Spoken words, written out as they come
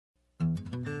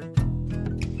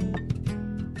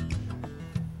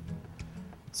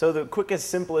So the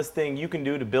quickest, simplest thing you can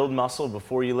do to build muscle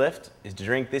before you lift is to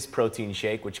drink this protein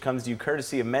shake, which comes to you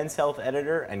courtesy of Men's Health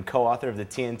editor and co-author of the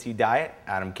TNT Diet,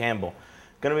 Adam Campbell.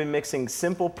 Going to be mixing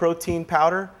simple protein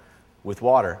powder with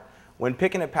water. When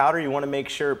picking a powder, you want to make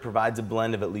sure it provides a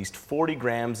blend of at least 40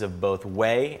 grams of both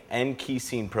whey and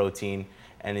casein protein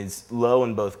and is low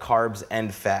in both carbs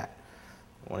and fat.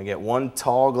 I want to get one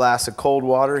tall glass of cold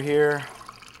water here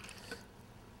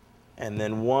and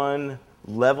then one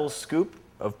level scoop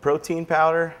of protein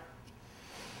powder.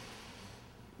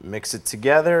 Mix it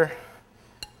together.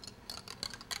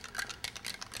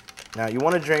 Now you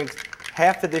want to drink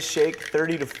half of this shake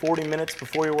 30 to 40 minutes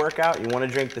before your workout. You want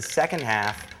to drink the second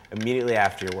half immediately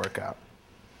after your workout.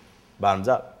 Bottoms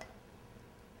up.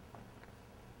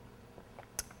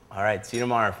 All right, see you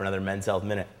tomorrow for another Men's Health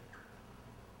Minute.